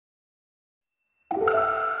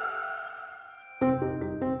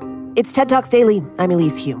It's TED Talks Daily. I'm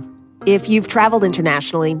Elise Hu. If you've traveled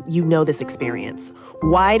internationally, you know this experience.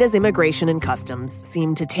 Why does immigration and customs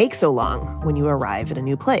seem to take so long when you arrive at a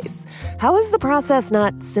new place? How is the process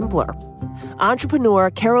not simpler? Entrepreneur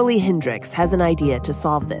Karoli Hindriks has an idea to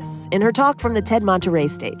solve this. In her talk from the TED Monterey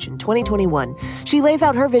stage in 2021, she lays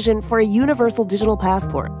out her vision for a universal digital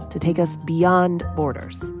passport to take us beyond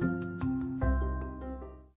borders.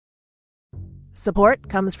 Support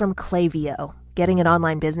comes from Klaviyo. Getting an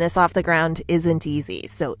online business off the ground isn't easy.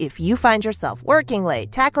 So if you find yourself working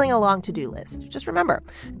late, tackling a long to-do list, just remember,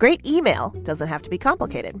 great email doesn't have to be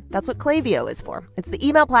complicated. That's what Klaviyo is for. It's the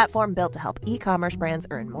email platform built to help e-commerce brands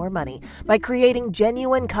earn more money by creating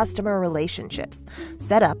genuine customer relationships.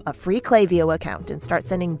 Set up a free Klaviyo account and start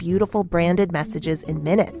sending beautiful branded messages in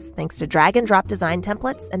minutes, thanks to drag and drop design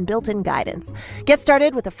templates and built-in guidance. Get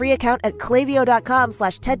started with a free account at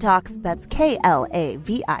klaviyo.com/TED Talks. That's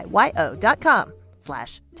KLAVIYO.com/TED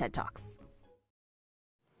Talks.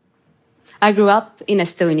 I grew up in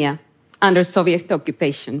Estonia under Soviet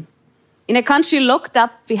occupation, in a country locked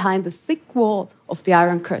up behind the thick wall of the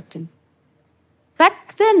Iron Curtain.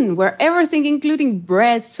 Back then, where everything, including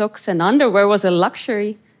bread, socks, and underwear, was a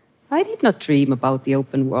luxury, I did not dream about the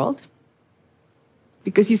open world.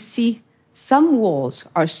 Because you see, some walls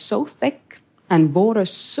are so thick and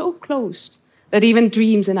borders so closed that even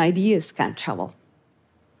dreams and ideas can't travel.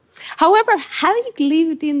 However, having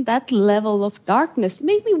lived in that level of darkness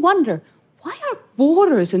made me wonder, why are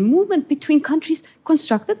borders and movement between countries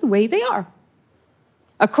constructed the way they are?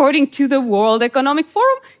 According to the World Economic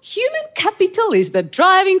Forum, human capital is the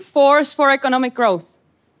driving force for economic growth.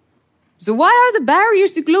 So why are the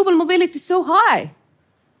barriers to global mobility so high?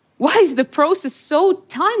 Why is the process so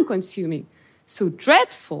time-consuming, so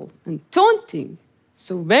dreadful and daunting,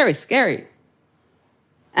 so very scary?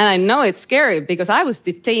 And I know it's scary because I was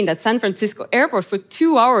detained at San Francisco airport for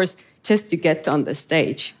 2 hours just to get on the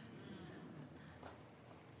stage.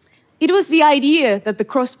 It was the idea that the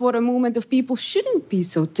cross-border movement of people shouldn't be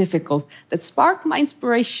so difficult that sparked my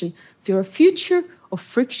inspiration for a future of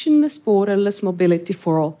frictionless, borderless mobility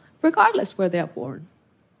for all, regardless where they are born.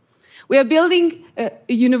 We are building a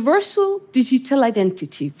universal digital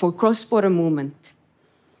identity for cross-border movement,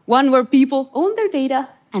 one where people own their data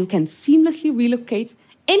and can seamlessly relocate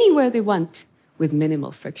anywhere they want with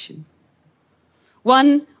minimal friction.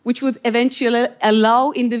 One which would eventually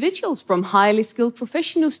allow individuals from highly skilled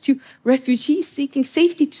professionals to refugees seeking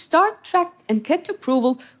safety to start, track, and get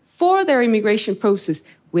approval for their immigration process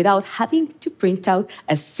without having to print out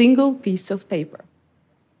a single piece of paper.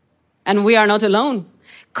 And we are not alone.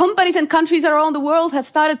 Companies and countries around the world have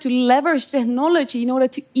started to leverage technology in order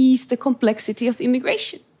to ease the complexity of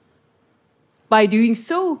immigration. By doing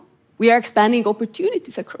so, we are expanding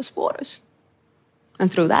opportunities across borders, and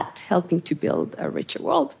through that, helping to build a richer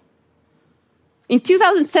world. In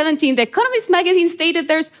 2017, The Economist magazine stated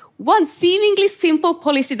there's one seemingly simple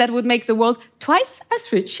policy that would make the world twice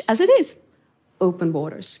as rich as it is: open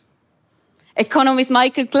borders. Economist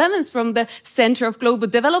Michael Clemens from the Center of Global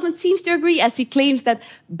Development seems to agree, as he claims that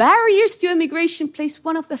barriers to immigration place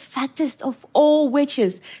one of the fattest of all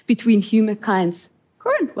wedges between humankind's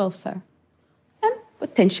current welfare and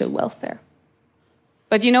potential welfare.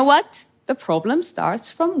 But you know what? The problem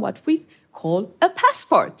starts from what we call a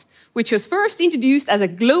passport, which was first introduced as a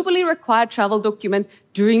globally required travel document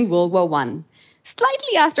during World War I,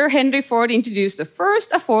 slightly after Henry Ford introduced the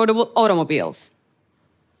first affordable automobiles.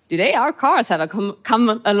 Today, our cars have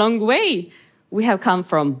come a long way. We have come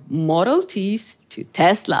from Model Ts to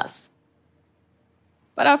Teslas.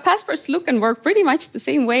 But our passports look and work pretty much the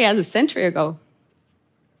same way as a century ago.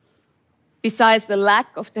 Besides the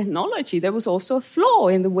lack of technology, there was also a flaw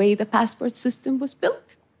in the way the passport system was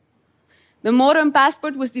built. The modern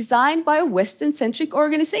passport was designed by a Western-centric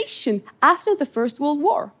organization after the First World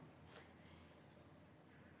War.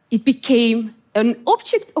 It became an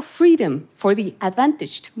object of freedom for the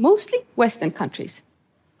advantaged, mostly Western countries,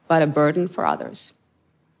 but a burden for others.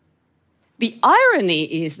 The irony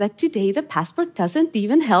is that today the passport doesn't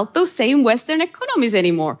even help those same Western economies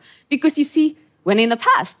anymore, because you see, when in the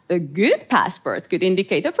past, a good passport could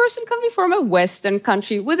indicate a person coming from a Western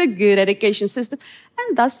country with a good education system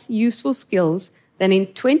and thus useful skills, then in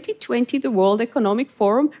 2020, the World Economic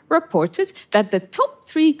Forum reported that the top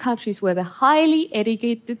 3 countries where the highly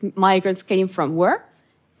educated migrants came from were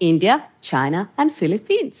India, China, and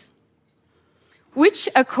Philippines, which,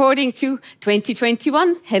 according to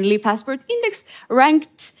 2021 Henley Passport Index,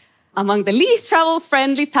 ranked among the least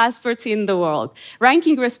travel-friendly passports in the world,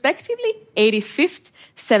 ranking respectively 85th,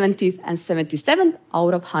 70th, and 77th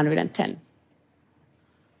out of 110.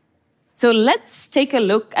 So let's take a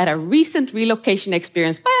look at a recent relocation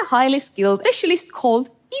experience by a highly skilled specialist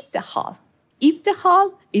called Ibtihal.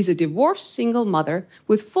 Ibtihal is a divorced single mother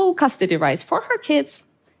with full custody rights for her kids,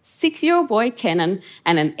 6-year-old boy Kenan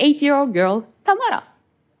and an 8-year-old girl Tamara.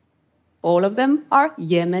 All of them are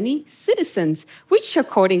Yemeni citizens, which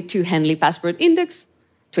according to Henley Passport Index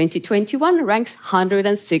 2021 ranks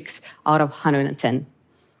 106 out of 110.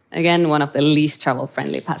 Again, one of the least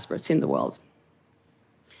travel-friendly passports in the world.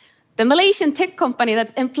 The Malaysian tech company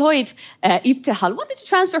that employed Ibtihal wanted to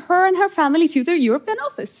transfer her and her family to their European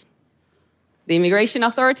office. The immigration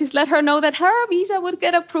authorities let her know that her visa would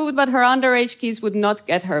get approved, but her underage kids would not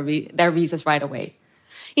get their visas right away.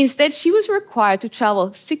 Instead, she was required to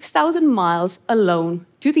travel 6,000 miles alone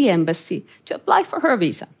to the embassy to apply for her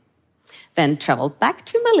visa. Then travel back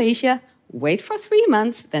to Malaysia, wait for 3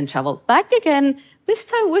 months, then travel back again, this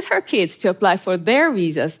time with her kids to apply for their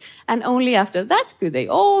visas, and only after that could they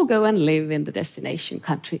all go and live in the destination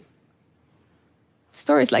country.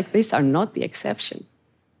 Stories like this are not the exception.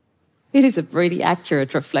 It is a pretty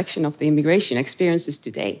accurate reflection of the immigration experiences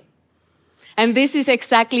today. And this is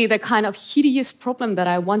exactly the kind of hideous problem that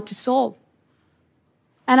I want to solve.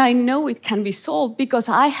 And I know it can be solved because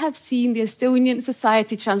I have seen the Estonian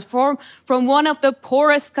society transform from one of the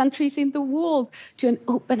poorest countries in the world to an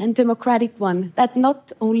open and democratic one that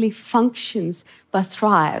not only functions but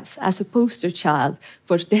thrives as a poster child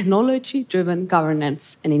for technology-driven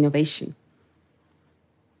governance and innovation.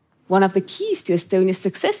 One of the keys to Estonia's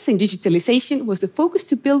success in digitalization was the focus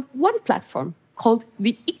to build one platform called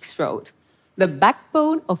the X-Road, the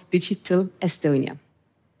backbone of digital Estonia.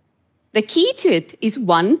 The key to it is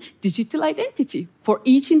one digital identity for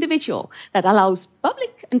each individual that allows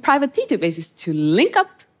public and private databases to link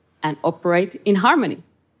up and operate in harmony.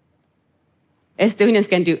 Estonians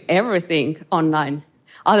can do everything online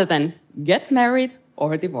other than get married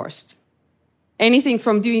or divorced. Anything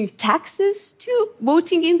from doing taxes to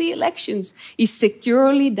voting in the elections is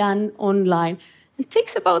securely done online and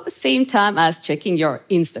takes about the same time as checking your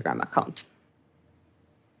Instagram account.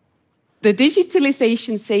 The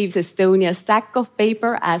digitalization saves Estonia a stack of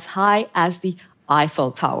paper as high as the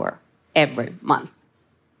Eiffel Tower every month.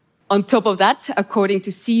 On top of that, according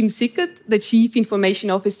to Siim Sikkut, the Chief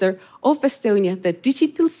Information Officer of Estonia, the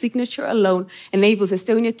digital signature alone enables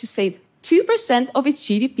Estonia to save 2% of its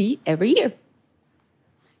GDP every year.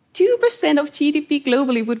 2% of GDP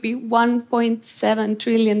globally would be $1.7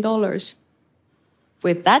 trillion.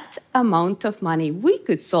 With that amount of money, we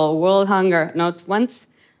could solve world hunger not once,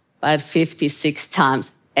 but 56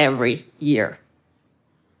 times every year.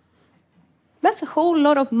 That's a whole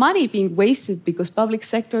lot of money being wasted because public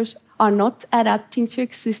sectors are not adapting to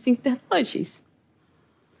existing technologies.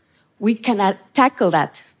 We can tackle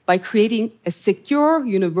that by creating a secure,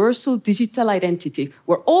 universal digital identity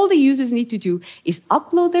where all the users need to do is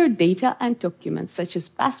upload their data and documents, such as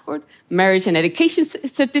passport, marriage, and education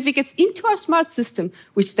certificates into our smart system,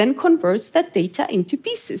 which then converts that data into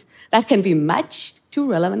pieces that can be matched to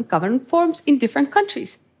relevant government forms in different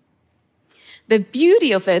countries. The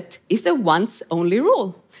beauty of it is the once-only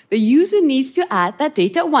rule. The user needs to add that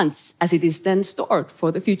data once, as it is then stored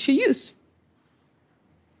for the future use.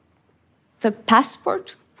 The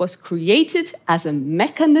passport was created as a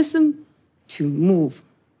mechanism to move.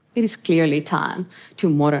 It is clearly time to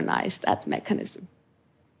modernize that mechanism.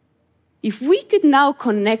 If we could now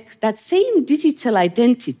connect that same digital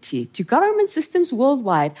identity to government systems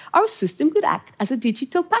worldwide, our system could act as a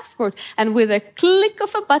digital passport. And with a click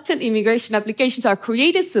of a button, immigration applications are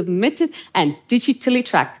created, submitted, and digitally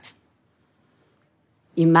tracked.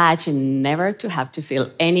 Imagine never to have to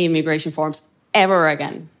fill any immigration forms ever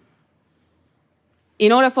again.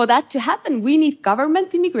 In order for that to happen, we need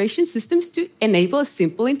government immigration systems to enable a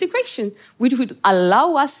simple integration, which would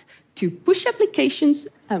allow us to push applications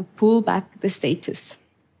and pull back the status.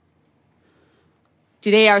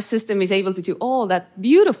 Today, our system is able to do all that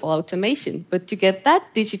beautiful automation, but to get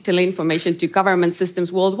that digital information to government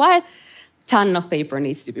systems worldwide, a ton of paper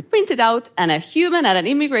needs to be printed out, and a human at an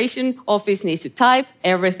immigration office needs to type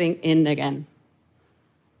everything in again.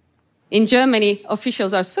 In Germany,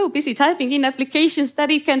 officials are so busy typing in applications that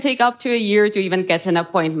it can take up to a year to even get an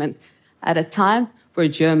appointment, at a time where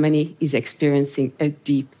Germany is experiencing a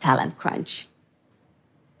deep talent crunch.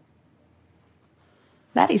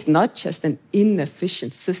 That is not just an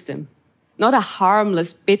inefficient system, not a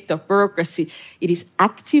harmless bit of bureaucracy. It is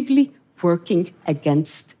actively working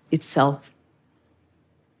against itself.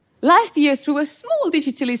 Last year, through a small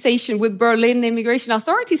digitalization with Berlin immigration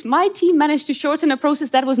authorities, my team managed to shorten a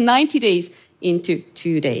process that was 90 days into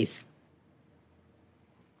 2 days.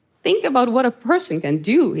 Think about what a person can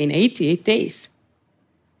do in 88 days.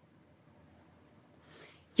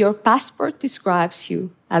 Your passport describes you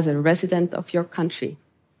as a resident of your country.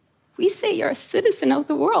 We say you're a citizen of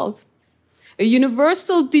the world. A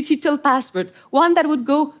universal digital passport, one that would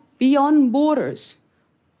go beyond borders,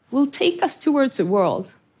 will take us towards a world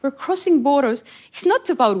where crossing borders is not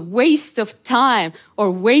about waste of time or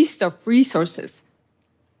waste of resources.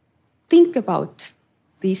 Think about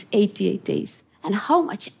these 88 days and how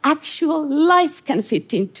much actual life can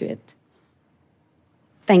fit into it.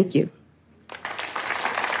 Thank you.